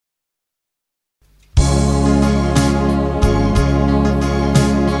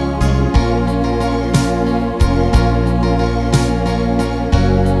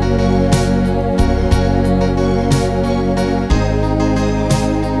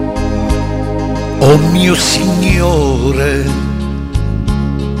Oh mio Signore,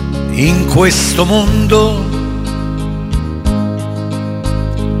 in questo mondo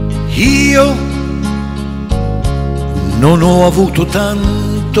io non ho avuto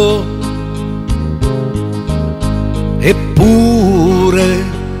tanto, eppure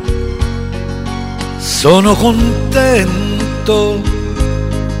sono contento,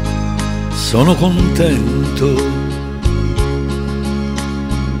 sono contento.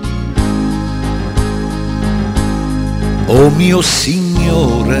 Oh mio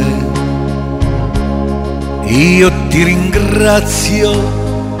Signore, io ti ringrazio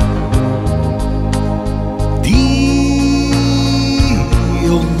di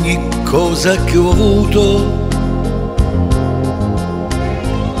ogni cosa che ho avuto.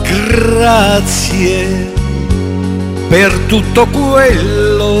 Grazie per tutto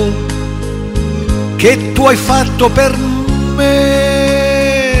quello che tu hai fatto per me.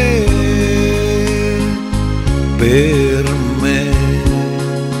 Per me,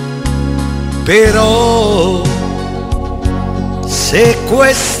 però se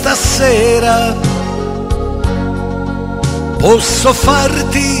questa sera posso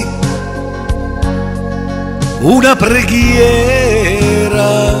farti una preghiera,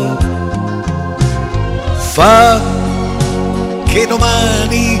 fa che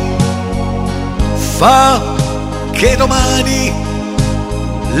domani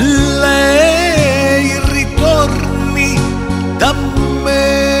lei ritorni da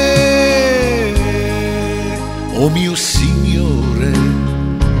me. Oh mio Signore,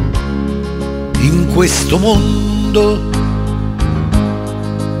 in questo mondo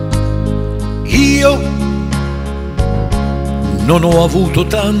io non ho avuto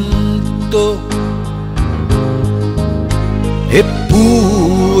tanto,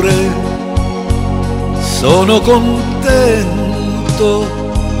 eppure sono contento,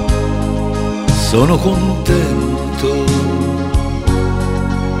 sono contento.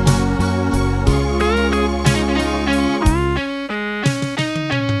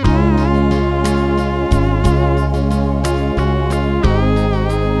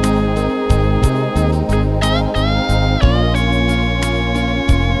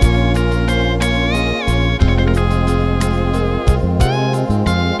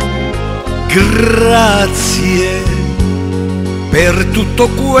 Grazie per tutto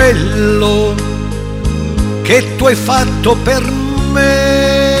quello che tu hai fatto per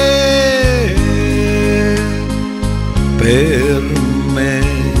me, per me.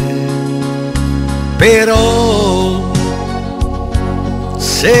 Però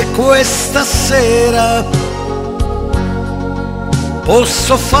se questa sera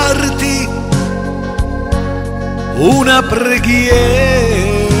posso farti una preghiera,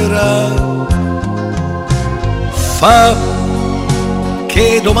 fa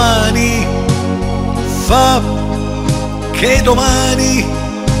che domani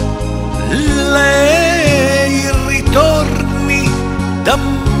lei ritorni da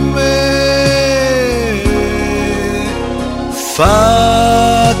me.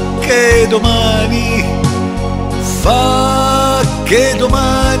 Fa che domani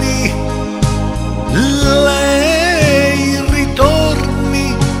lei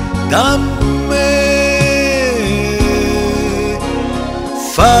ritorni da me.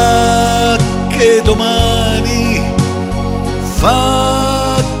 Fa che domani